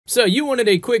So you wanted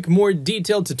a quick, more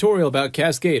detailed tutorial about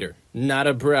Cascadeur. Not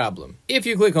a problem. If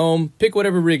you click home, pick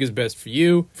whatever rig is best for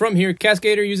you. From here,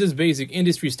 Cascadeur uses basic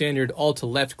industry standard alt to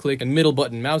left click and middle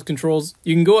button mouse controls.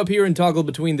 You can go up here and toggle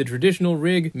between the traditional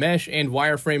rig, mesh, and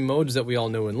wireframe modes that we all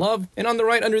know and love. And on the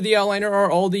right under the outliner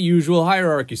are all the usual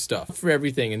hierarchy stuff for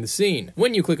everything in the scene.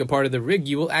 When you click a part of the rig,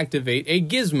 you will activate a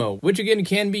gizmo, which again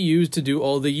can be used to do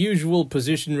all the usual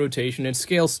position, rotation, and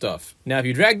scale stuff. Now if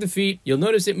you drag the feet, you'll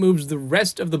notice it moves the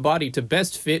rest of the body to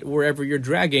best fit wherever you're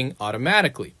dragging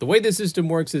automatically. The way the system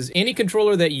works is any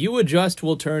controller that you adjust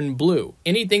will turn blue.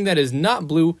 Anything that is not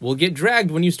blue will get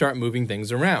dragged when you start moving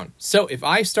things around. So if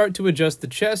I start to adjust the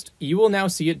chest, you will now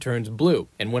see it turns blue.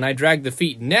 And when I drag the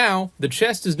feet now, the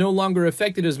chest is no longer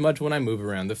affected as much when I move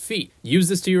around the feet. Use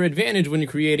this to your advantage when you're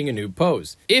creating a new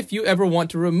pose. If you ever want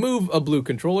to remove a blue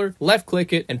controller, left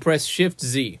click it and press Shift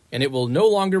Z, and it will no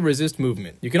longer resist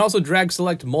movement. You can also drag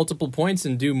select multiple points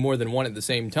and do more than one at the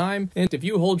same time. And if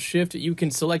you hold Shift, you can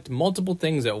select multiple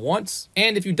things at once.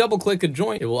 And if you double click a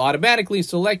joint, it will automatically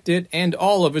select it and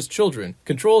all of its children.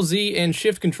 Control Z and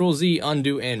Shift Control Z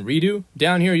undo and redo.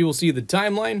 Down here you will see the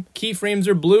timeline. Keyframes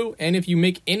are blue, and if you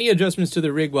make any adjustments to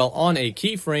the rig while on a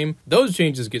keyframe, those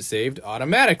changes get saved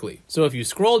automatically. So if you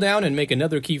scroll down and make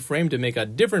another keyframe to make a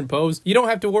different pose, you don't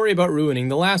have to worry about ruining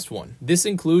the last one. This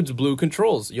includes blue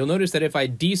controls. You'll notice that if I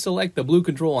deselect the blue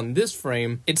control on this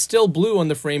frame, it's still blue on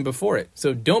the frame before it.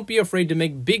 So don't be afraid to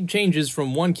make big changes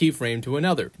from one keyframe to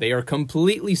another. They are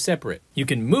completely separate. You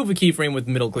can move a keyframe with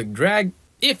middle click drag.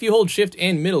 If you hold Shift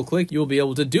and middle click, you'll be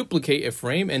able to duplicate a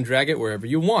frame and drag it wherever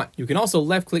you want. You can also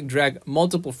left click drag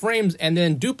multiple frames and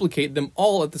then duplicate them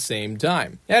all at the same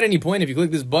time. At any point, if you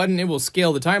click this button, it will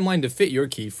scale the timeline to fit your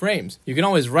keyframes. You can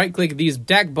always right click these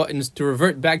DAC buttons to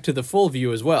revert back to the full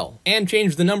view as well, and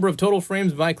change the number of total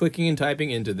frames by clicking and typing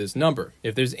into this number.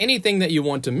 If there's anything that you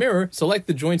want to mirror, select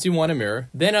the joints you want to mirror,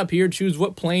 then up here choose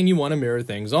what plane you want to mirror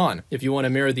things on. If you want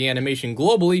to mirror the animation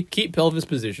globally, keep pelvis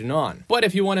position on. But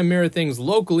if you want to mirror things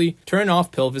locally, turn off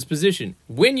pelvis position.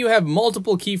 When you have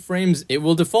multiple keyframes, it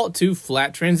will default to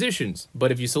flat transitions.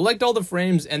 But if you select all the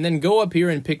frames and then go up here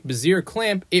and pick Bezier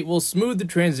clamp, it will smooth the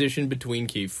transition between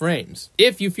keyframes.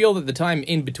 If you feel that the time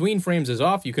in between frames is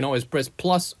off, you can always press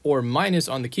plus or minus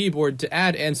on the keyboard to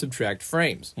add and subtract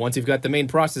frames. Once you've got the main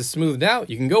process smoothed out,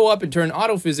 you can go up and turn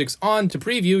auto physics on to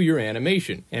preview your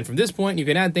animation. And from this point, you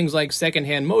can add things like second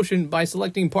hand motion by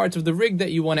selecting parts of the rig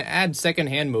that you want to add second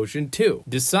hand motion to.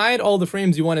 Decide all the frames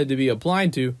you want to be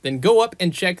applied to, then go up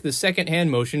and check the second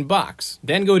hand motion box.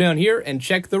 Then go down here and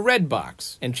check the red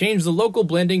box and change the local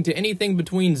blending to anything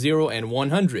between 0 and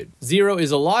 100. 0 is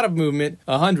a lot of movement,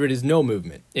 100 is no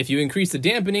movement. If you increase the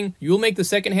dampening, you will make the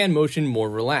second hand motion more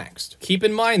relaxed. Keep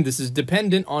in mind this is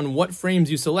dependent on what frames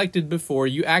you selected before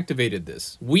you activated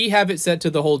this. We have it set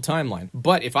to the whole timeline,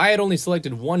 but if I had only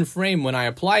selected one frame when I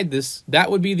applied this,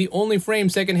 that would be the only frame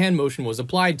second hand motion was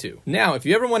applied to. Now, if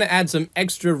you ever want to add some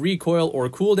extra recoil or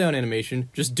cooldown animation,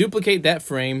 just duplicate that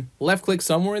frame, left click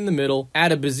somewhere in the middle,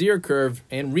 add a Bezier curve,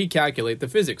 and recalculate the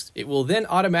physics. It will then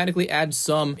automatically add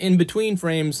some in between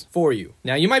frames for you.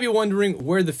 Now you might be wondering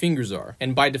where the fingers are,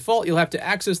 and by default you'll have to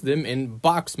access them in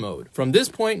box mode. From this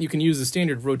point you can use the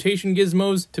standard rotation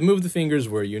gizmos to move the fingers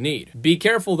where you need. Be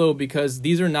careful though, because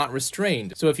these are not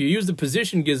restrained, so if you use the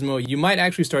position gizmo you might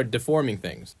actually start deforming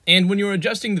things. And when you're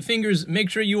adjusting the fingers, make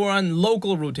sure you are on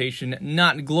local rotation,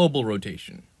 not global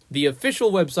rotation. The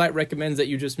official website recommends that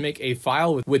you just make a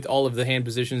file with all of the hand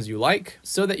positions you like,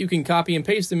 so that you can copy and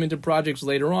paste them into projects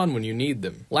later on when you need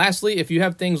them. Lastly, if you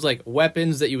have things like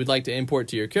weapons that you would like to import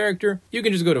to your character, you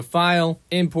can just go to File,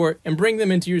 Import, and bring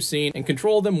them into your scene and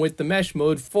control them with the mesh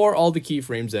mode for all the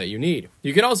keyframes that you need.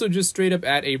 You can also just straight up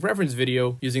add a reference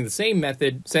video using the same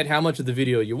method, set how much of the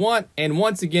video you want, and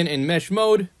once again in mesh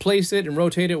mode, place it and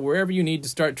rotate it wherever you need to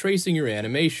start tracing your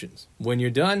animations. When you're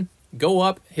done, go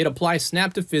up, hit apply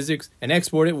snap to physics, and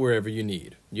export it wherever you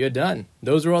need. You're done.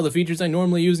 Those are all the features I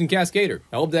normally use in Cascadeur.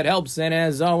 I hope that helps, and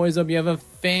as always, hope you have a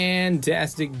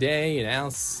fantastic day, and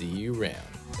I'll see you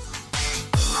around.